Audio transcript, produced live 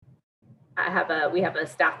we have a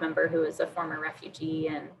staff member who is a former refugee,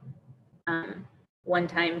 and one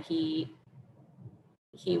time he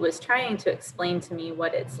was trying to explain to me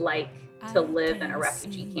what it's like to live in a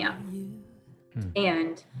refugee camp.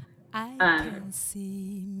 And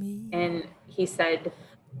he said,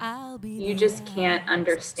 you just can't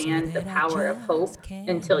understand the power of hope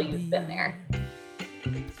until you've been there.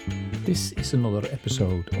 This is another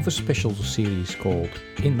episode of a special series called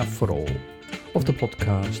Enough for All of the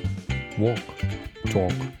podcast Walk,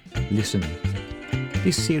 Talk, Listen.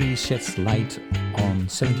 This series sheds light on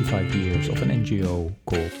 75 years of an NGO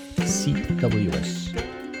called CWS.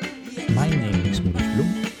 My name is Maurice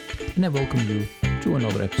Bloem and I welcome you to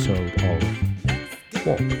another episode of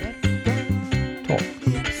Walk, Talk,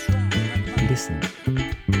 Listen.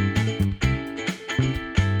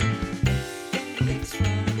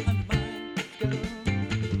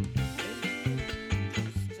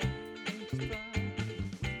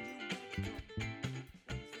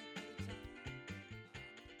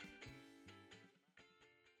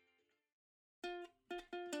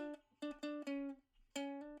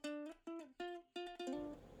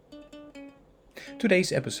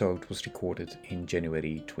 Today's episode was recorded in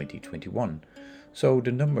January 2021, so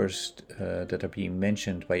the numbers that are being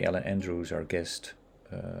mentioned by Ellen Andrews, our guest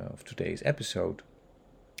of today's episode,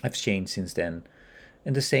 have changed since then,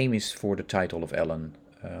 and the same is for the title of Ellen,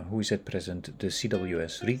 who is at present the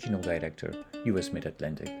CWS Regional Director, US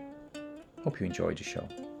Mid-Atlantic. Hope you enjoy the show.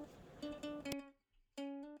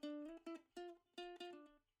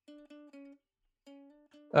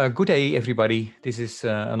 Good day, everybody. This is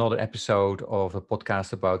another episode of a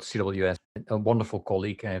podcast about CWS. A wonderful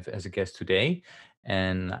colleague I have as a guest today,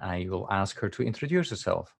 and I will ask her to introduce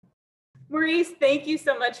herself. Maurice, thank you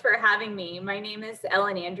so much for having me. My name is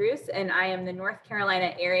Ellen Andrews, and I am the North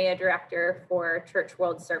Carolina Area Director for Church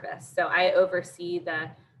World Service. So I oversee the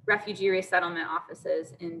refugee resettlement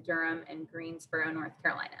offices in Durham and Greensboro, North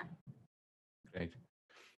Carolina. Great.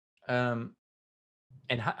 And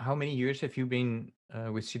how many years have you been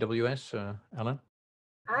with CWS, Ellen?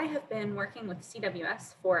 I have been working with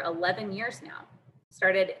CWS for 11 years now.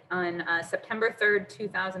 Started on September 3rd,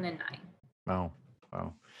 2009. Wow.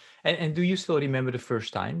 And do you still remember the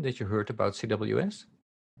first time that you heard about CWS?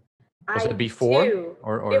 Was it before?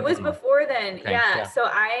 Or it was before then. Okay, yeah. So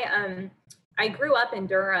I grew up in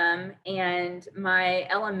Durham, and my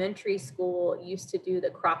elementary school used to do the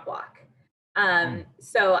crop walk.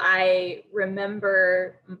 So I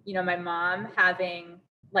remember, my mom having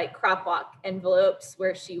like crop walk envelopes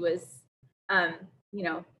where she was,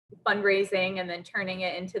 fundraising and then turning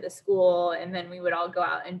it into the school. And then we would all go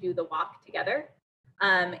out and do the walk together.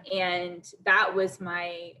 And that was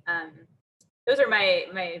those are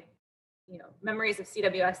my memories of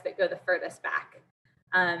CWS that go the furthest back.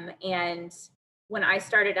 And when I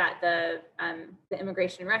started at the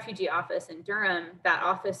Immigration and Refugee Office in Durham, that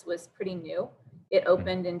office was pretty new. It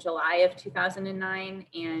opened in July of 2009,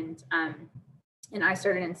 and I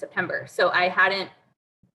started in September. So I hadn't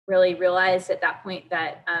really realized at that point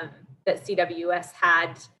that CWS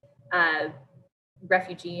had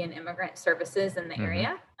refugee and immigrant services in the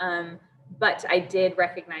area, but I did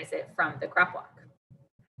recognize it from the crop walk.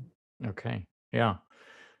 Okay, yeah.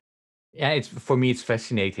 Yeah, for me it's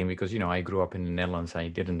fascinating because I grew up in the Netherlands. I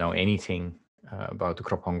didn't know anything about the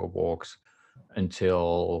crop hunger walks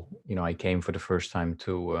until I came for the first time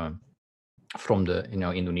to from the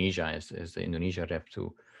Indonesia as the Indonesia rep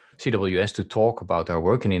to CWS to talk about our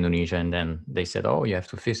work in Indonesia, and then they said, "Oh, you have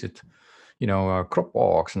to visit our crop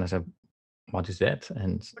walks," and I said, "What is that?"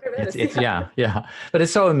 And it's yeah, but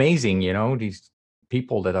it's so amazing, these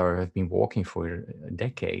people that have been walking for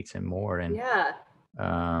decades and more, and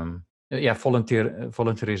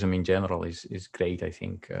volunteerism in general is great. I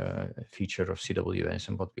think a feature of CWS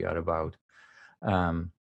and what we are about.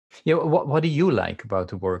 What do you like about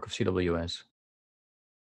the work of CWS?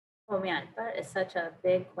 Oh man, that is such a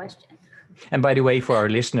big question. And by the way, for our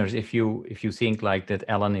listeners, if you think like that,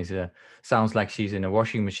 Ellen sounds like she's in a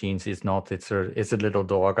washing machine. It's not. It's a little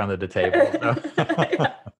dog under the table.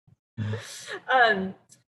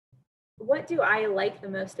 What do I like the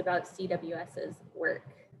most about CWS's work?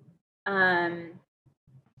 I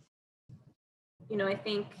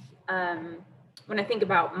think when I think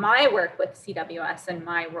about my work with CWS and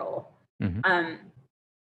my role,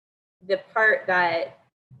 the part that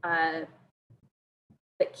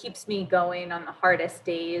keeps me going on the hardest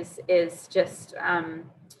days is just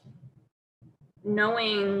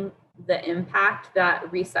knowing the impact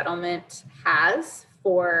that resettlement has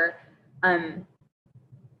for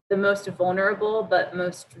the most vulnerable but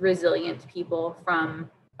most resilient people from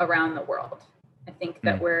around the world. I think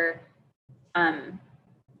that we're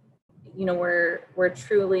we're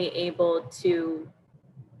truly able to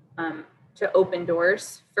open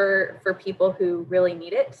doors for people who really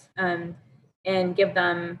need it, and give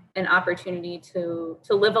them an opportunity to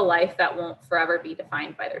live a life that won't forever be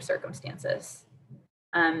defined by their circumstances.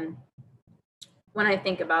 When I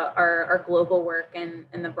think about our global work and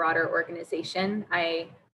the broader organization,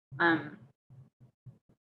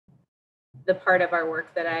 the part of our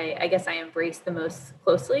work that I guess I embrace the most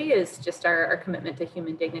closely is just our commitment to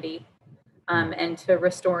human dignity, and to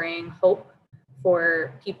restoring hope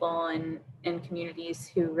for people and communities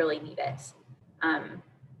who really need it.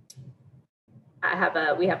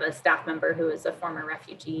 We have a staff member who is a former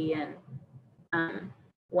refugee, and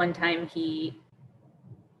one time he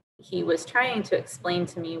was trying to explain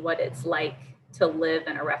to me what it's like to live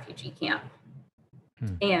in a refugee camp.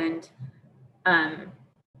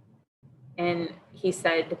 And he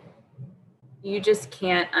said, you just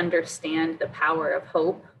can't understand the power of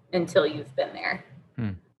hope until you've been there.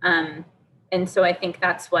 And so I think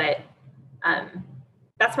that's my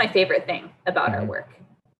favorite thing about our work,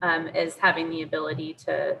 is having the ability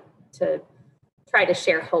to try to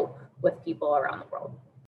share hope with people around the world.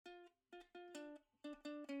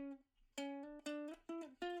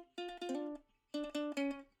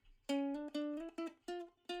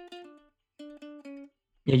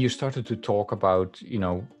 Yeah, you started to talk about,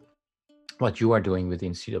 what you are doing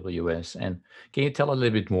within CWS. And can you tell a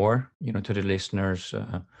little bit more, to the listeners,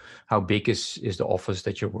 how big is the office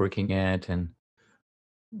that you're working at, and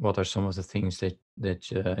what are some of the things that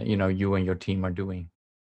you and your team are doing?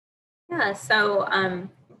 Yeah, so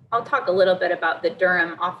I'll talk a little bit about the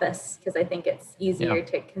Durham office because I think it's easier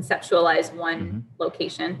to conceptualize one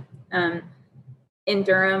location. In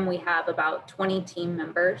Durham, we have about 20 team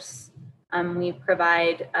members. We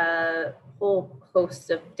provide a whole host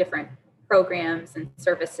of different programs and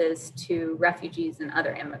services to refugees and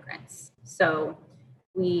other immigrants. So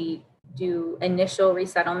we do initial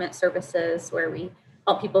resettlement services where we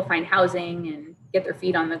help people find housing and get their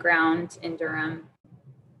feet on the ground in Durham.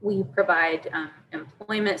 We provide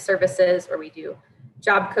employment services where we do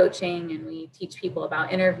job coaching, and we teach people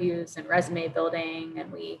about interviews and resume building, and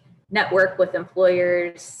we network with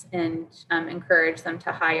employers and encourage them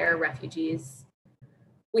to hire refugees.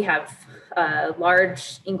 We have a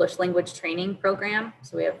large English language training program.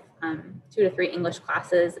 So we have 2 to 3 English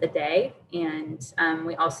classes a day. And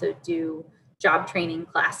we also do job training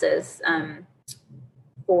classes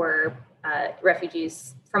for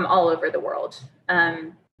refugees from all over the world.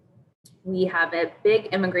 We have a big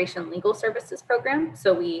immigration legal services program.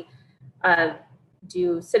 So we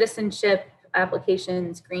do citizenship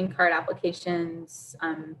applications, green card applications,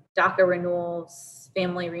 DACA renewals,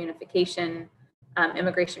 family reunification,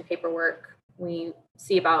 immigration paperwork. We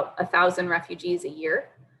see about 1,000 refugees a year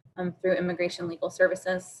through immigration legal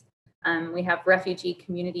services. We have refugee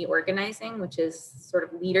community organizing, which is sort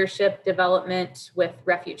of leadership development with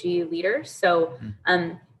refugee leaders. So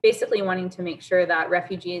basically wanting to make sure that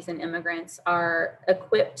refugees and immigrants are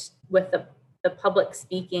equipped with the public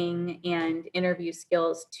speaking and interview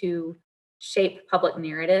skills to shape public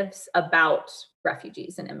narratives about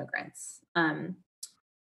refugees and immigrants.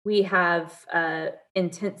 We have an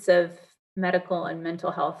intensive medical and mental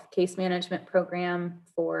health case management program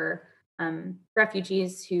for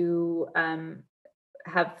refugees who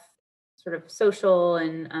have sort of social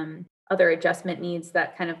and other adjustment needs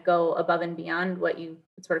that kind of go above and beyond what you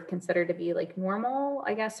would sort of consider to be like normal,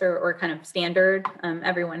 I guess, or kind of standard.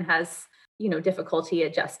 Everyone has, difficulty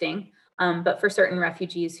adjusting. But for certain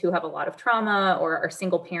refugees who have a lot of trauma or are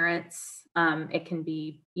single parents, it can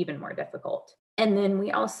be even more difficult. And then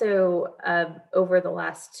we also, over the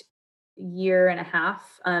last year and a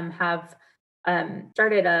half, have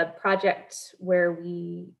started a project where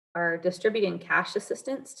we are distributing cash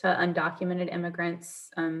assistance to undocumented immigrants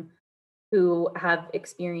who have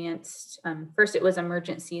experienced, first it was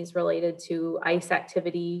emergencies related to ICE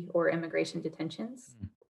activity or immigration detentions.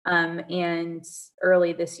 And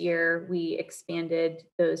early this year, we expanded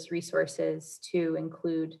those resources to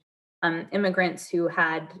include immigrants who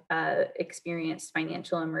had experienced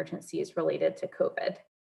financial emergencies related to COVID.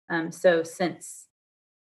 So since...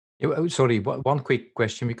 Sorry, one quick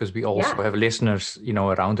question, because we also have listeners,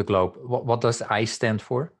 around the globe. What does ICE stand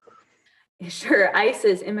for? Sure. ICE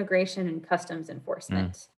is Immigration and Customs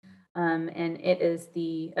Enforcement. And it is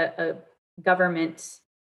a government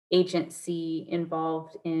agency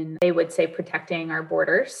involved in, they would say, protecting our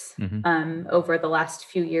borders. Over the last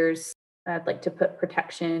few years, I'd like to put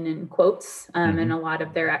protection in quotes, and a lot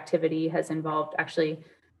of their activity has involved actually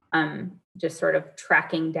just sort of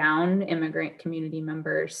tracking down immigrant community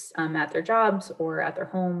members at their jobs or at their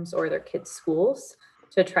homes or their kids' schools.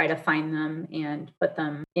 to try to find them and put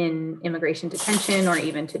them in immigration detention or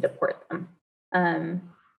even to deport them.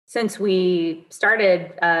 Since we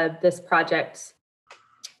started this project,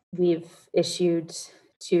 we've issued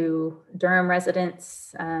to Durham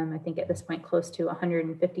residents, I think at this point, close to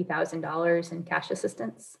 $150,000 in cash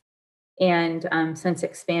assistance. And since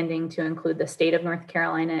expanding to include the state of North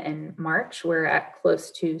Carolina in March, we're at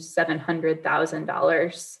close to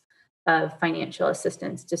 $700,000 of financial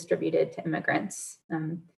assistance distributed to immigrants.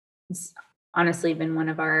 It's honestly been one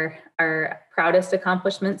of our proudest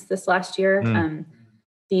accomplishments this last year.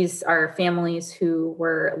 These are families who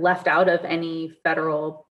were left out of any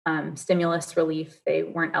federal stimulus relief. They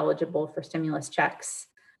weren't eligible for stimulus checks.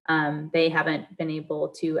 They haven't been able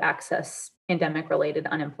to access pandemic-related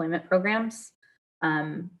unemployment programs,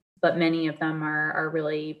 but many of them are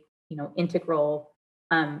really, integral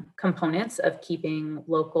components of keeping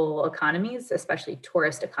local economies, especially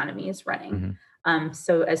tourist economies, running.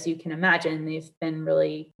 So as you can imagine, they've been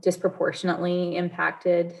really disproportionately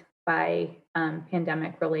impacted by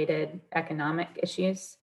pandemic-related economic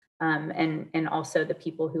issues, and also the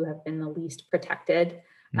people who have been the least protected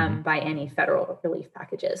by any federal relief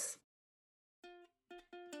packages.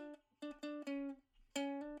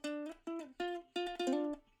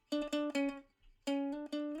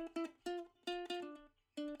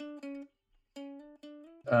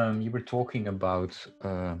 You were talking about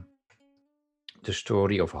the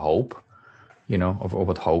story of hope, of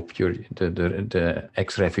what hope the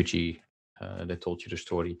ex-refugee that told you the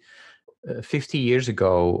story. 50 years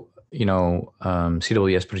ago,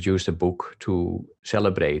 CWS produced a book to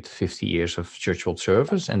celebrate 50 years of Church World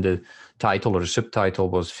Service, and the title or the subtitle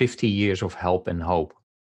was 50 Years of Help and Hope.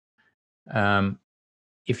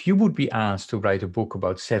 If you would be asked to write a book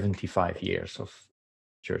about 75 years of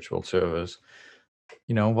Church World Service,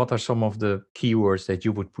 what are some of the keywords that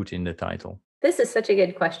you would put in the title? This is such a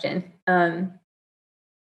good question.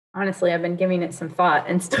 Honestly, I've been giving it some thought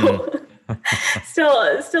and still,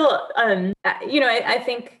 I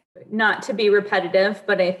think, not to be repetitive,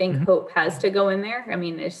 but I think hope has to go in there. I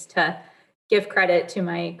mean, it's to give credit to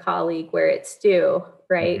my colleague where it's due,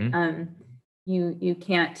 right? You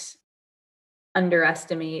can't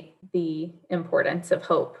underestimate the importance of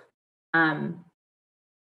hope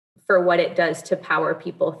for what it does to power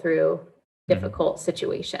people through difficult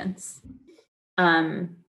situations. The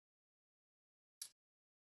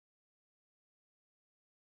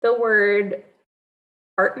word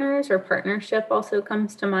partners or partnership also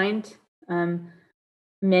comes to mind.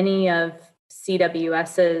 Many of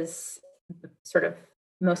CWS's sort of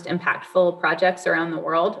most impactful projects around the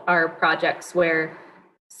world are projects where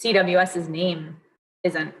CWS's name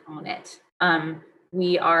isn't on it.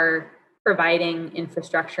 We are providing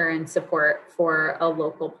infrastructure and support for a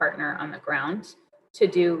local partner on the ground to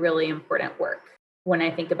do really important work. When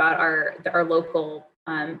I think about our local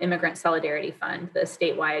Immigrant Solidarity Fund, the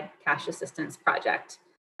statewide cash assistance project,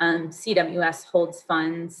 CWS holds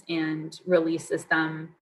funds and releases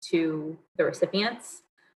them to the recipients.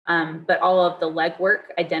 But all of the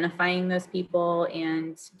legwork, identifying those people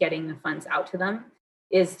and getting the funds out to them,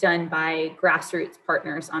 is done by grassroots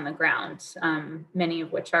partners on the ground, many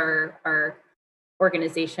of which are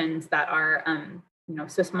organizations that are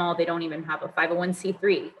so small they don't even have a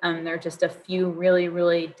 501c3. They're just a few really,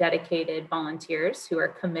 really dedicated volunteers who are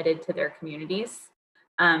committed to their communities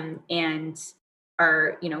and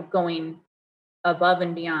are going above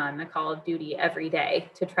and beyond the call of duty every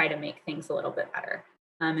day to try to make things a little bit better.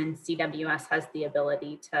 And CWS has the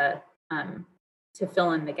ability to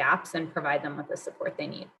fill in the gaps and provide them with the support they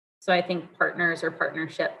need. So I think partners or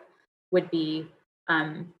partnership would be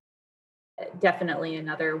definitely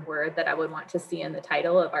another word that I would want to see in the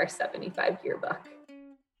title of our 75-year book.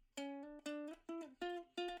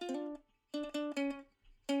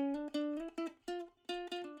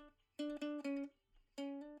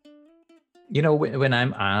 When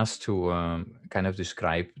I'm asked to kind of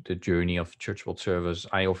describe the journey of Church World Service,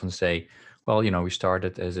 I often say, well, we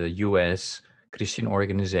started as a U.S. Christian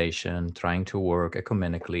organization trying to work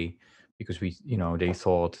ecumenically because they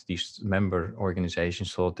thought, these member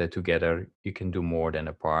organizations thought that together you can do more than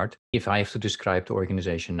apart. If I have to describe the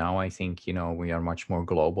organization now, I think, we are much more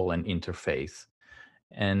global and interfaith.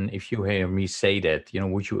 And if you hear me say that,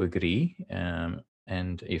 would you agree?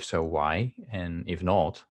 And if so, why? And if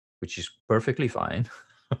not, which is perfectly fine,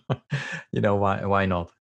 why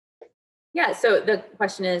not? Yeah, so the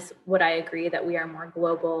question is, would I agree that we are more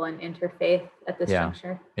global and interfaith at this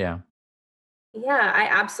juncture? Yeah, I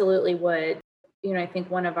absolutely would. I think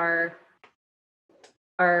one of our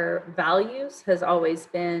values has always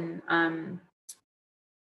been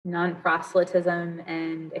non-proselytism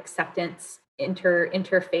and acceptance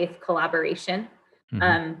interfaith collaboration.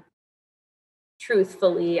 Hmm.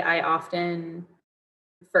 Truthfully, I often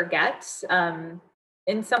forget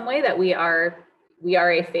in some way that we are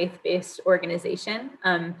a faith-based organization.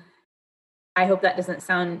 I hope that doesn't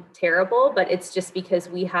sound terrible, but it's just because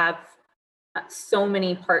we have so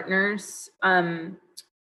many partners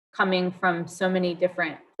coming from so many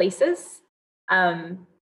different places that,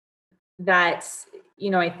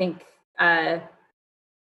 I think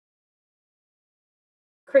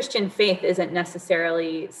Christian faith isn't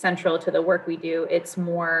necessarily central to the work we do. It's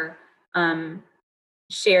more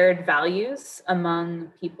shared values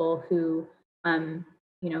among people who,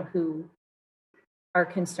 who are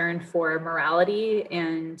concerned for morality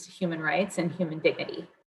and human rights and human dignity.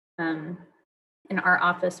 In our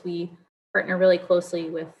office, we partner really closely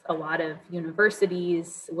with a lot of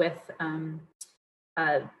universities, with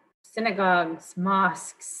synagogues,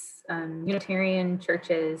 mosques, Unitarian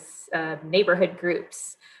churches, neighborhood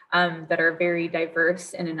groups that are very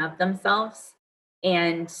diverse in and of themselves.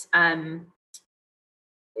 And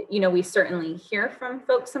we certainly hear from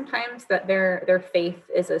folks sometimes that their faith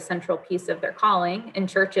is a central piece of their calling, and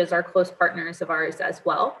churches are close partners of ours as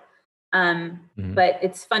well. But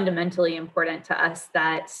it's fundamentally important to us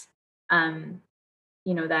that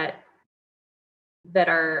that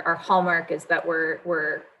our hallmark is that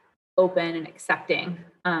we're open and accepting,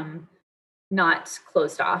 not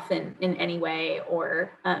closed off in any way,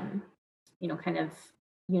 or kind of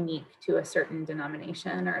unique to a certain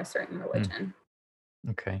denomination or a certain religion.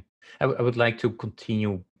 Okay. I would like to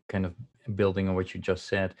continue kind of building on what you just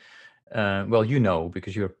said. Well,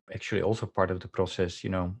 because you're actually also part of the process,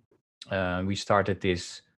 we started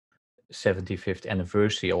this 75th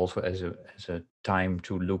anniversary also as a time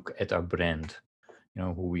to look at our brand,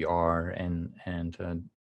 who we are, and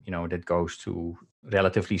that goes to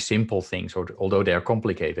relatively simple things, or although they are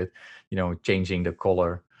complicated, changing the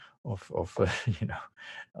color of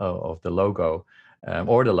of the logo,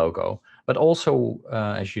 or the logo. But also,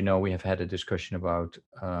 as you know, we have had a discussion about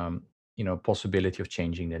possibility of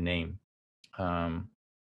changing the name.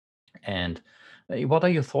 And what are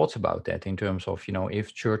your thoughts about that, in terms of,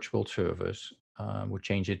 if Church World Service would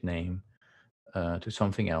change its name to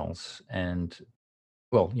something else? And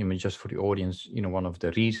well, just for the audience, one of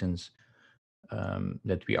the reasons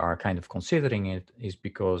that we are kind of considering it is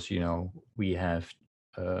because, we have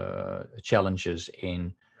challenges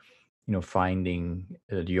in, finding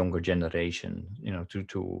the younger generation,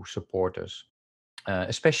 to support us,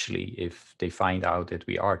 especially if they find out that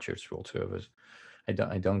we are Church World Service. I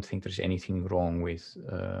don't think there's anything wrong with,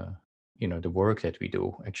 the work that we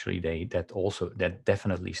do. Actually, that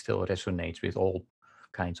definitely still resonates with all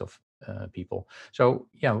kinds of people. So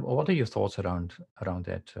yeah, what are your thoughts around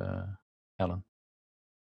that, Ellen?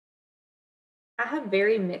 I have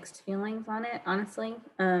very mixed feelings on it, honestly.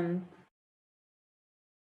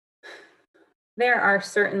 There are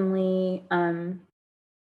certainly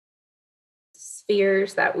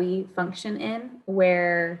spheres that we function in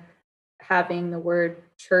where having the word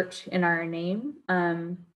church in our name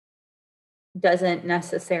doesn't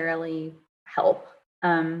necessarily help.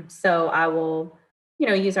 So I will,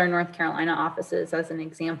 use our North Carolina offices as an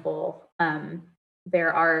example.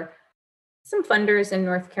 There are some funders in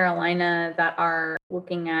North Carolina that are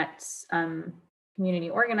looking at community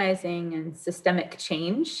organizing and systemic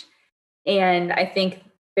change. And I think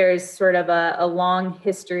there's sort of a long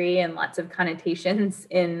history and lots of connotations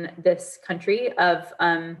in this country of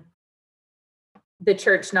the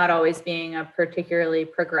church not always being a particularly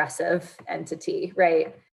progressive entity,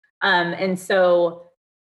 right? And so,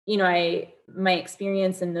 my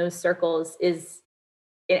experience in those circles is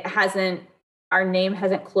our name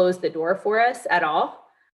hasn't closed the door for us at all,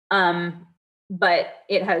 but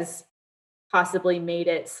it has possibly made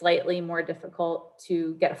it slightly more difficult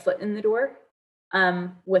to get a foot in the door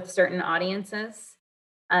with certain audiences.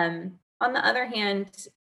 On the other hand,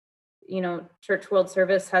 Church World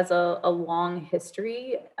Service has a long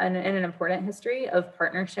history and an important history of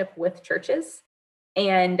partnership with churches,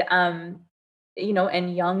 and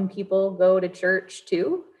and young people go to church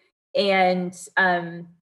too, and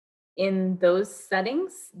in those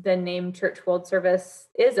settings, the name Church World Service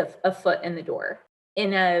is a foot in the door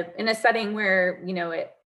in a setting where the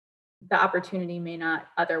opportunity may not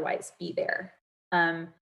otherwise be there.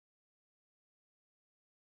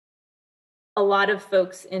 A lot of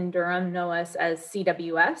folks in Durham know us as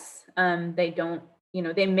CWS. They don't,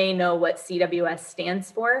 they may know what CWS stands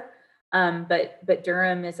for, but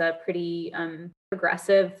Durham is a pretty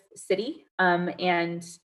progressive city, and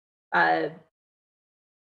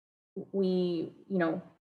we,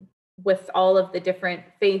 with all of the different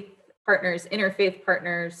faith partners, interfaith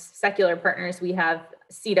partners, secular partners we have,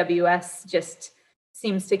 CWS just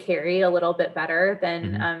seems to carry a little bit better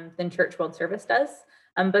than Church World Service does.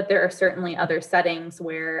 But there are certainly other settings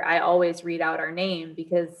where I always read out our name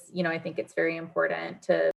because, I think it's very important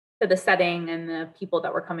to the setting and the people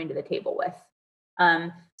that we're coming to the table with.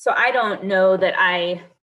 So I don't know that I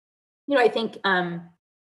think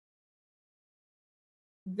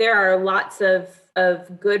there are lots of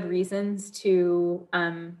good reasons to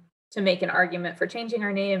make an argument for changing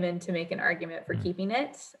our name and to make an argument for keeping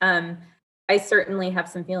it. I certainly have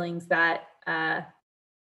some feelings that,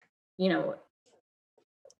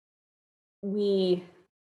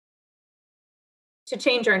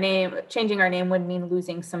 changing our name would mean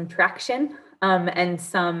losing some traction and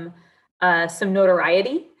some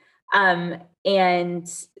notoriety. And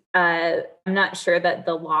I'm not sure that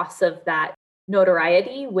the loss of that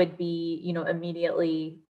notoriety would be,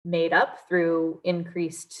 immediately made up through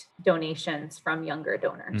increased donations from younger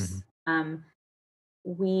donors. The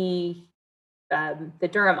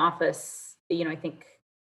Durham office, I think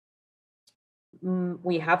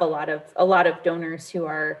we have a lot of donors who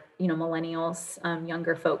are, millennials,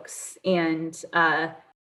 younger folks, and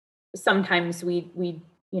sometimes we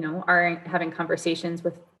are having conversations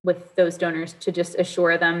with those donors to just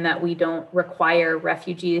assure them that we don't require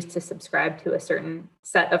refugees to subscribe to a certain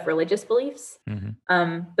set of religious beliefs.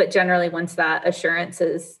 But generally, once that assurance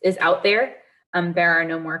is out there, there are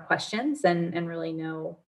no more questions and really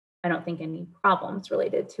I don't think any problems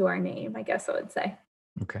related to our name, I guess I would say.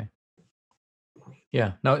 Okay.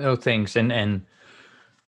 Yeah, no, thanks. And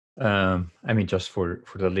I mean, just for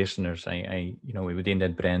the listeners, I within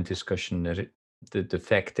that brand discussion, the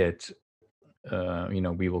fact that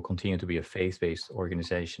we will continue to be a faith-based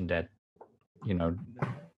organization, that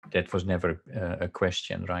that was never a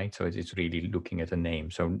question, right? So it's really looking at a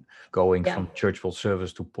name. So going from Church World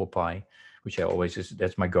Service to Popeye, which I always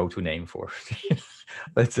that's my go-to name for,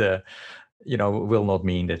 but will not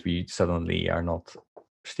mean that we suddenly are not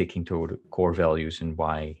sticking to the core values and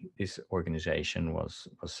why this organization was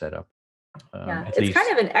set up. It's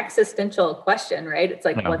kind of an existential question, right? It's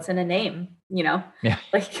like, what's in a name, Yeah.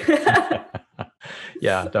 Like,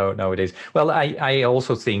 yeah, no, it is. Well, I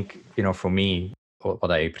also think, for me,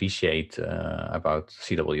 what I appreciate about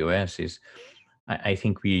CWS is I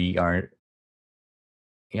think we are,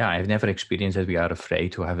 I've never experienced that we are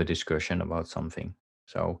afraid to have a discussion about something.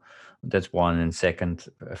 So that's one. And second,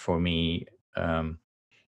 for me,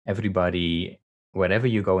 everybody, wherever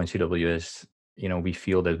you go in CWS, we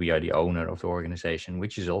feel that we are the owner of the organization,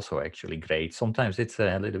 which is also actually great. Sometimes it's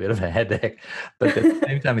a little bit of a headache, but at the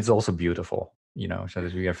same time, it's also beautiful, so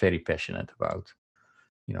that we are very passionate about,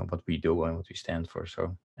 what we do and what we stand for.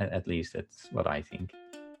 So at least that's what I think.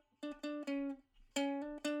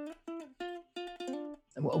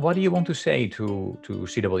 What do you want to say to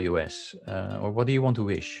CWS, or what do you want to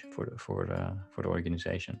wish for the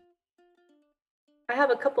organization? I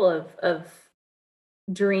have a couple of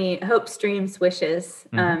hopes, dreams, wishes.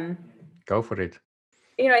 Go for it.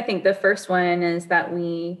 I think the first one is that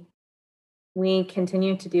we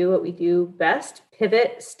continue to do what we do best: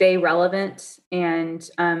 pivot, stay relevant, and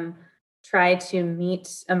try to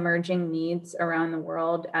meet emerging needs around the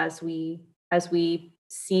world as we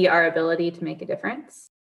see our ability to make a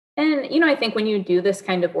difference. And I think when you do this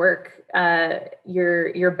kind of work,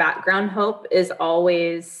 your background hope is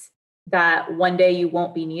always that one day you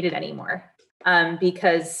won't be needed anymore,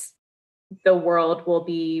 because the world will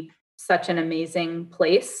be such an amazing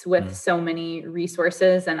place with so many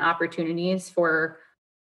resources and opportunities for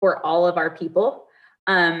all of our people,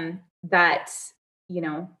 that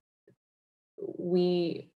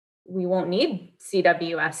we won't need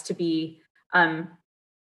CWS to be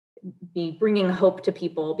bringing hope to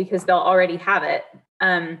people, because they'll already have it.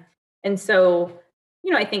 And so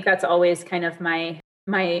I think that's always kind of my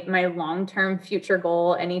long-term future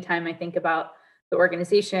goal anytime I think about the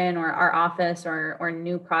organization or our office or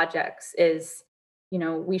new projects is,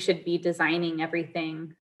 we should be designing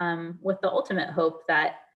everything with the ultimate hope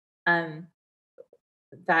that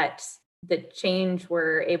that the change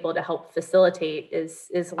we're able to help facilitate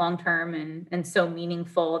is long-term and so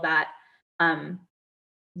meaningful that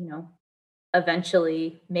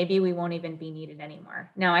eventually maybe we won't even be needed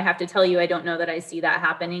anymore. Now, I have to tell you, I don't know that I see that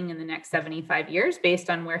happening in the next 75 years based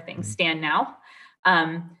on where things stand now.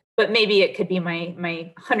 But maybe it could be my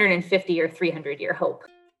 150 or 300 year hope.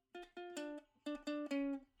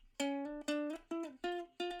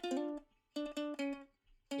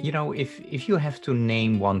 If you have to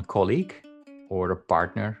name one colleague or a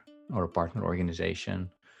partner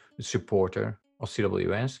organization, a supporter of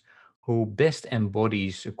CWS, who best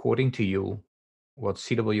embodies, according to you, what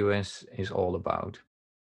CWS is all about,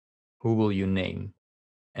 who will you name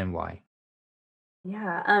and why?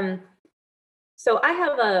 Yeah. So I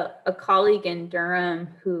have a colleague in Durham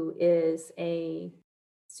who is a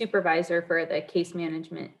supervisor for the case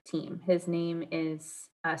management team. His name is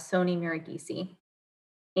Sony Miragisi.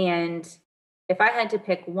 And if I had to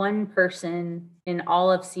pick one person in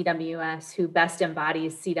all of CWS who best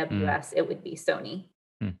embodies Mm, CWS, it would be Sony.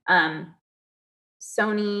 mm, Um,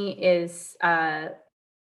 Sony is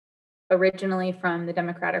originally from the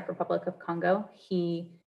Democratic Republic of Congo.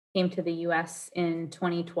 He came to the US in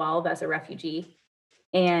 2012 as a refugee,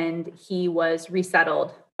 and he was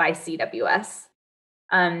resettled by CWS.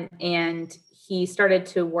 And he started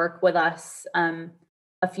to work with us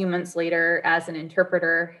a few months later as an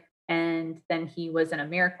interpreter, and then he was an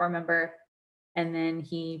AmeriCorps member, and then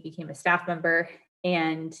he became a staff member,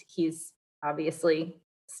 and he's obviously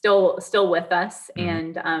still with us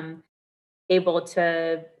mhm, and able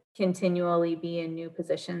to continually be in new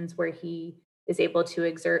positions where he is able to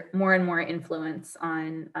exert more and more influence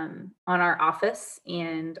on our office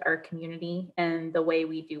and our community and the way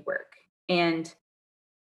we do work. And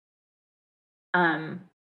um,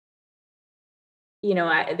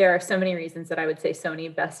 there are so many reasons that I would say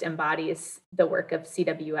Sony best embodies the work of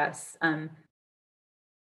CWS.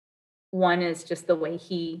 One is just the way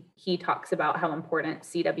he talks about how important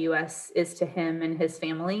CWS is to him and his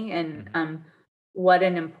family, and mhm, what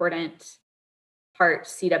an important part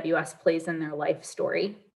CWS plays in their life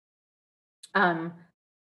story. Um,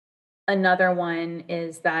 Another one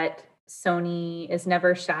is that Sony is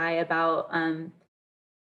never shy about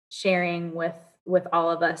sharing with all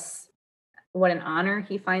of us what an honor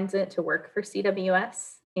he finds it to work for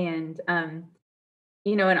CWS. And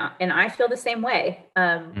and I feel the same way.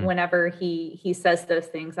 mm, Whenever he says those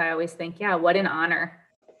things, I always think, yeah, what an honor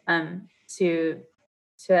um, to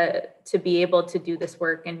to be able to do this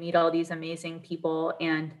work and meet all these amazing people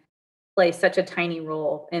and play such a tiny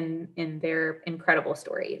role in their incredible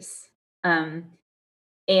stories. Um,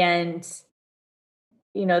 and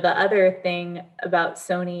the other thing about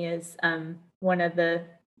Sony is one of the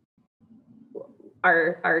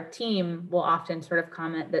our team will often sort of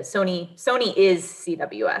comment that Sony is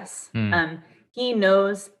CWS. mm, He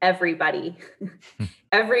knows everybody.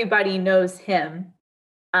 Everybody knows him.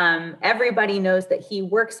 Everybody knows that he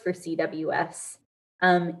works for CWS.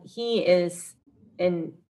 He is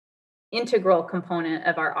an integral component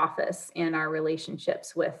of our office and our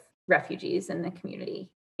relationships with refugees in the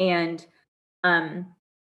community. And um,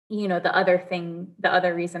 the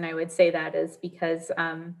other reason I would say that is because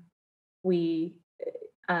we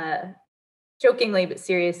uh, jokingly but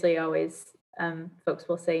seriously always folks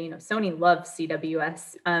will say, Sony loves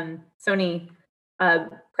CWS. Sony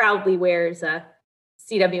proudly wears a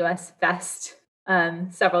CWS vest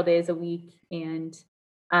several days a week, and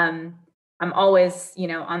I'm always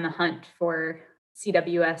on the hunt for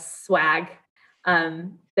CWS swag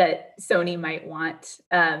that Sony might want.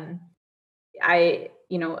 I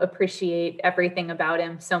appreciate everything about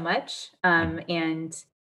him so much, mm. and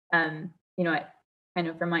it kind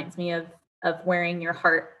of reminds me of wearing your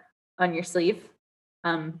heart on your sleeve.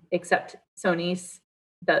 Except Sony's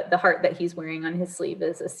the heart that he's wearing on his sleeve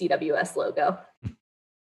is a CWS logo.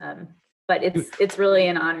 Um, but You- it's really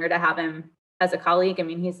an honor to have him as a colleague. I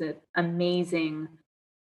mean, he's an amazing,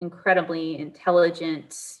 incredibly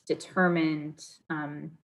intelligent, determined,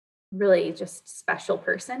 really just special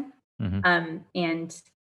person. mhm. And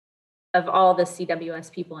of all the CWS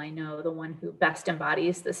people I know, the one who best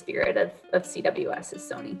embodies the spirit of CWS is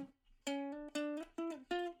Sony.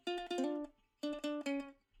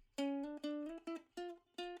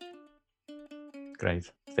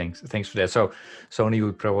 Great. Thanks for that. So Sony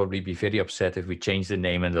would probably be very upset if we change the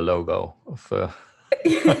name and the logo of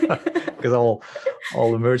because all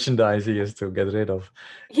the merchandise he has to get rid of.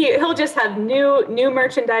 He'll just have new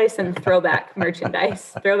merchandise and throwback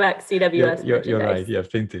merchandise, throwback CWS You're right. merchandise. Yeah,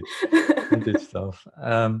 vintage stuff.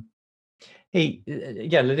 Hey,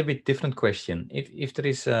 yeah, a little bit different question. If there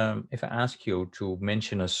is if I ask you to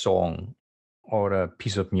mention a song or a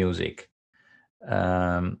piece of music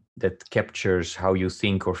that captures how you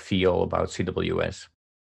think or feel about CWS,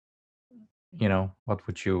 what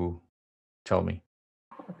would you tell me?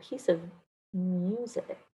 A piece of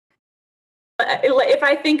music. If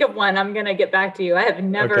I think of one, I'm gonna get back to you. I have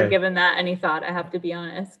never Okay. given that any thought. I have to be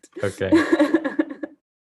honest. Okay.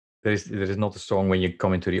 There is not a song when you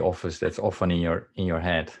come into the office that's often in your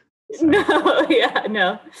head. So, No, yeah,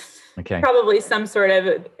 no. okay. Probably some sort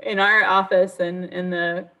of in our office and in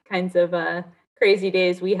the kinds of crazy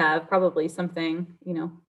days we have. Probably something,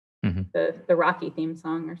 Mhm. the Rocky theme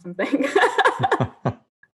song or something.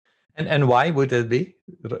 And why would it be?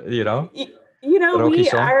 You know, You know, Rocky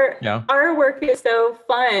song. Yeah. our work is so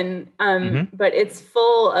fun, Mm-hmm. but it's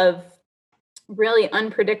full of really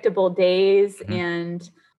unpredictable days Mm-hmm. and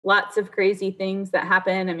lots of crazy things that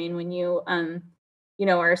happen. I mean, when you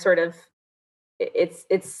know, are sort of,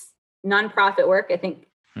 it's nonprofit work, I think,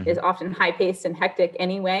 is often high paced and hectic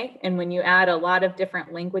anyway. And when you add a lot of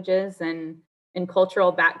different languages and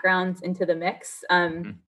cultural backgrounds into the mix,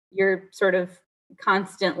 you're sort of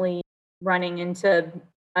constantly running into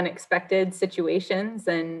unexpected situations.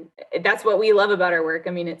 And that's what we love about our work.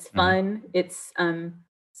 I mean, it's fun. It's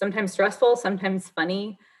sometimes stressful, sometimes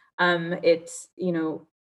funny. It's, you know,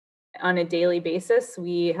 on a daily basis,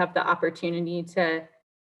 we have the opportunity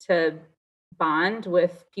to bond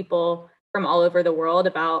with people from all over the world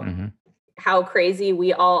about how crazy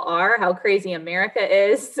we all are, how crazy America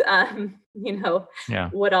is, you know,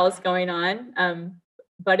 what all is going on.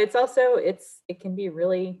 But it's also, it can be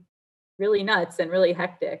really, really nuts and really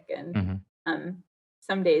hectic. And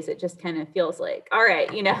some days it just kind of feels like, all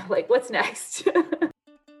right, you know, like what's next?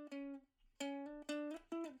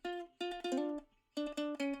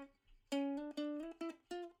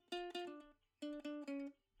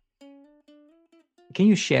 Can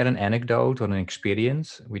you share an anecdote or an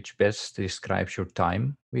experience which best describes your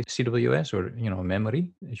time with CWS, or, you know, a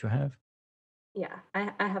memory that you have? Yeah,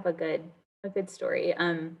 I have a good story.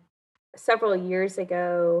 Several years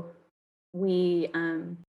ago, we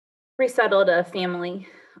resettled a family,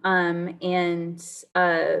 and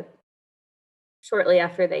shortly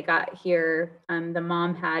after they got here, the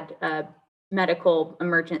mom had a medical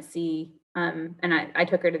emergency, and I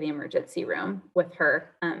took her to the emergency room with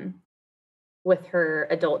her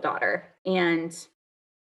adult daughter, and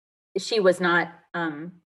she was not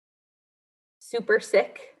super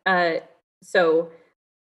sick. So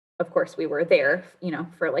of course we were there, you know,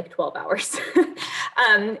 for like 12 hours.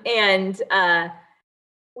 And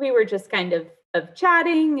we were just kind of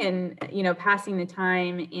chatting and, you know, passing the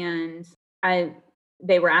time. And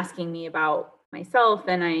they were asking me about myself,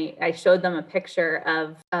 and I showed them a picture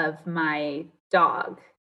of my dog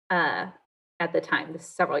at the time. This is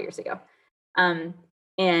several years ago. And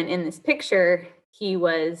in this picture, he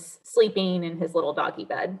was sleeping in his little doggy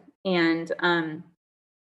bed. And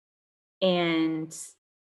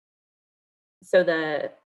so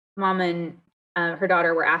the mom and her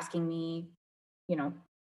daughter were asking me, you know,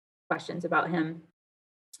 questions about him,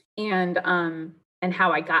 and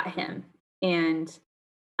how I got him. And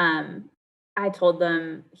I told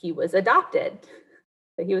them he was adopted,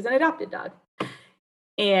 that he was an adopted dog.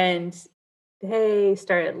 And they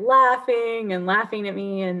started laughing and laughing at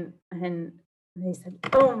me, and they said,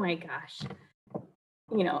 "Oh my gosh,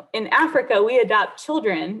 you know, in Africa we adopt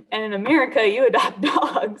children, and in America you adopt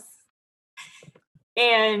dogs."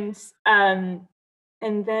 And then,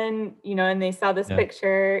 you know, and they saw this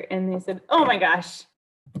picture and they said, "Oh my gosh,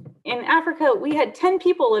 in Africa we had 10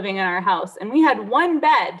 people living in our house and we had one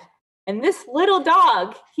bed, and this little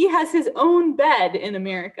dog, he has his own bed in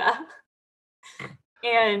America."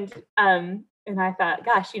 And I thought,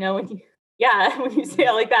 gosh, you know, when you say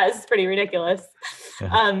it like that, it's pretty ridiculous.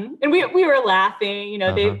 And we were laughing, you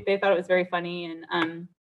know, they thought it was very funny. And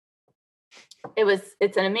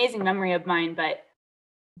it's an amazing memory of mine. But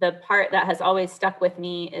the part that has always stuck with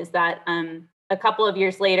me is that a couple of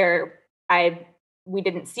years later, we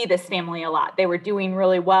didn't see this family a lot. They were doing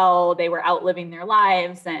really well. They were out living their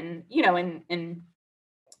lives. And, you know, in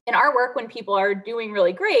our work, when people are doing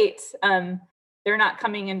really great, they're not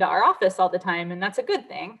coming into our office all the time, and that's a good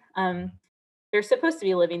thing. They're supposed to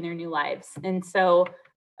be living their new lives. And so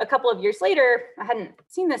a couple of years later, I hadn't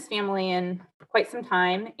seen this family in quite some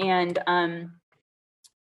time, and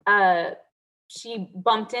she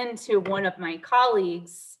bumped into one of my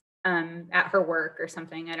colleagues at her work or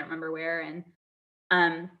something. I don't remember where.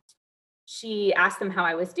 And she asked them how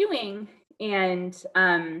I was doing, and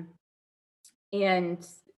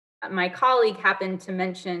my colleague happened to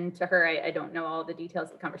mention to her, I don't know all the details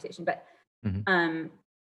of the conversation, but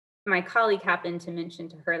my colleague happened to mention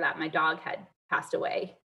to her that my dog had passed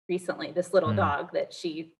away recently, this little dog that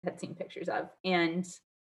she had seen pictures of. And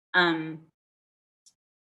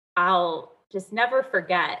I'll just never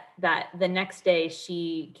forget that the next day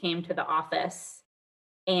she came to the office,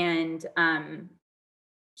 and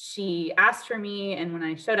she asked for me. And when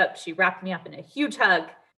I showed up, she wrapped me up in a huge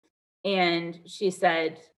hug. And she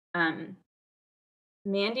said,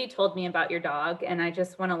 "Mandy told me about your dog, and I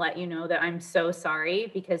just want to let you know that I'm so sorry,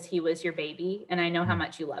 because he was your baby, and I know how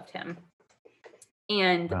much you loved him."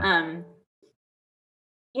 And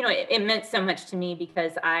you know, it meant so much to me,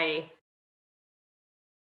 because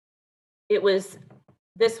it was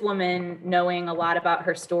this woman, knowing a lot about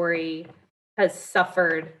her story, has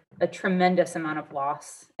suffered a tremendous amount of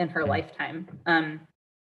loss in her lifetime.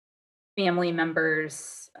 Family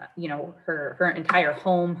members, her entire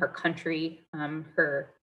home, her country, her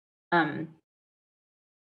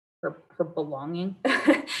belonging.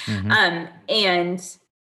 And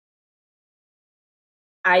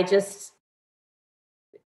I just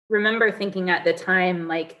remember thinking at the time,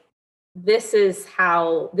 like, this is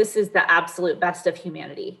the absolute best of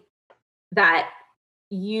humanity, that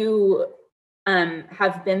you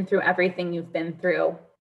have been through everything you've been through,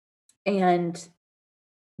 and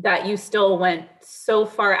that you still went so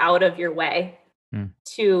far out of your way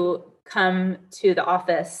to come to the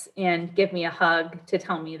office and give me a hug to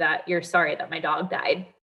tell me that you're sorry that my dog died.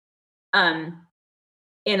 And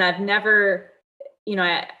I've never,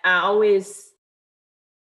 I always,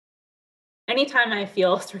 anytime I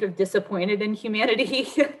feel sort of disappointed in humanity,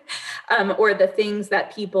 or the things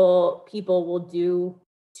that people will do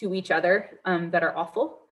to each other that are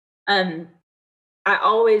awful, I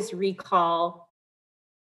always recall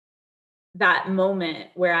that moment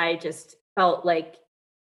where I just felt like,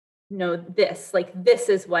 this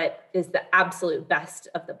is what is the absolute best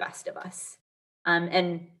of the best of us.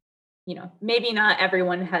 And maybe not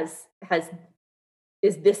everyone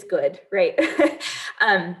is this good, right?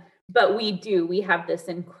 But we have this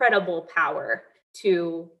incredible power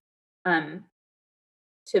to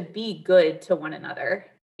be good to one another,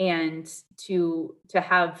 and to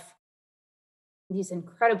have these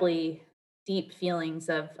incredibly deep feelings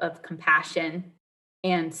of compassion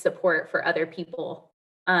and support for other people.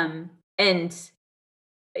 And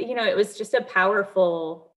it was just a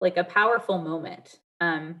powerful moment,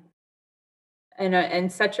 and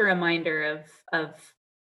such a reminder of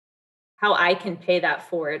how I can pay that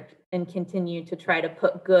forward and continue to try to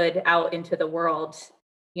put good out into the world,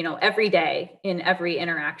 every day, in every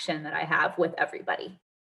interaction that I have with everybody.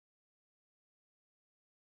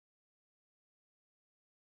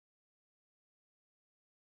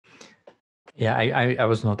 Yeah, I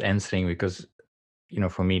was not answering because,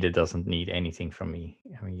 for me, that doesn't need anything from me.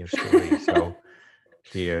 I mean, your story is so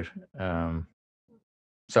clear.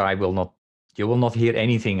 So you will not hear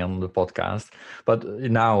anything on the podcast. But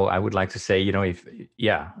now I would like to say,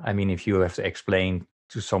 if you have to explain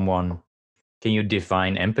to someone, can you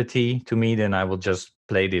define empathy to me? Then I will just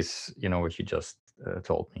play this, what you just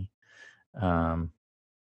told me.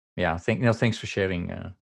 Thanks for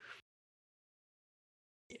sharing.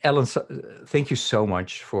 Ellen, thank you so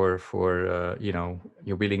much for your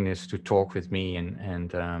willingness to talk with me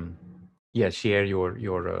and share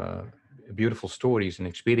your beautiful stories and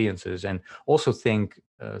experiences, and also thank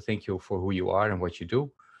you for who you are and what you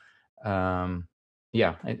do.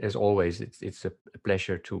 As always, it's a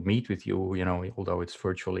pleasure to meet with you, although it's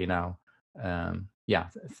virtually now.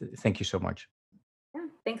 Thank you so much. Yeah,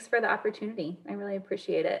 thanks for the opportunity. I really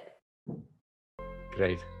appreciate it.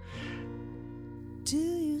 Great. Do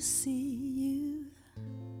you see you?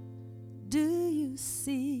 Do you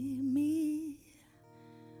see me?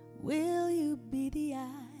 Will you be the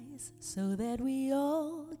eyes so that we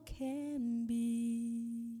all can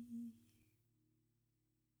be?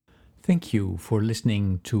 Thank you for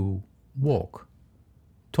listening to Walk,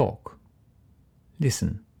 Talk,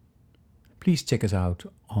 Listen. Please check us out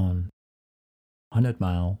on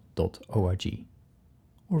 100mile.org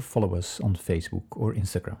or follow us on Facebook or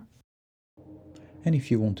Instagram. And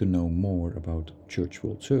if you want to know more about Church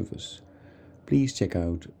World Service, please check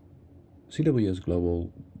out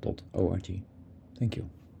cwsglobal.org. Thank you.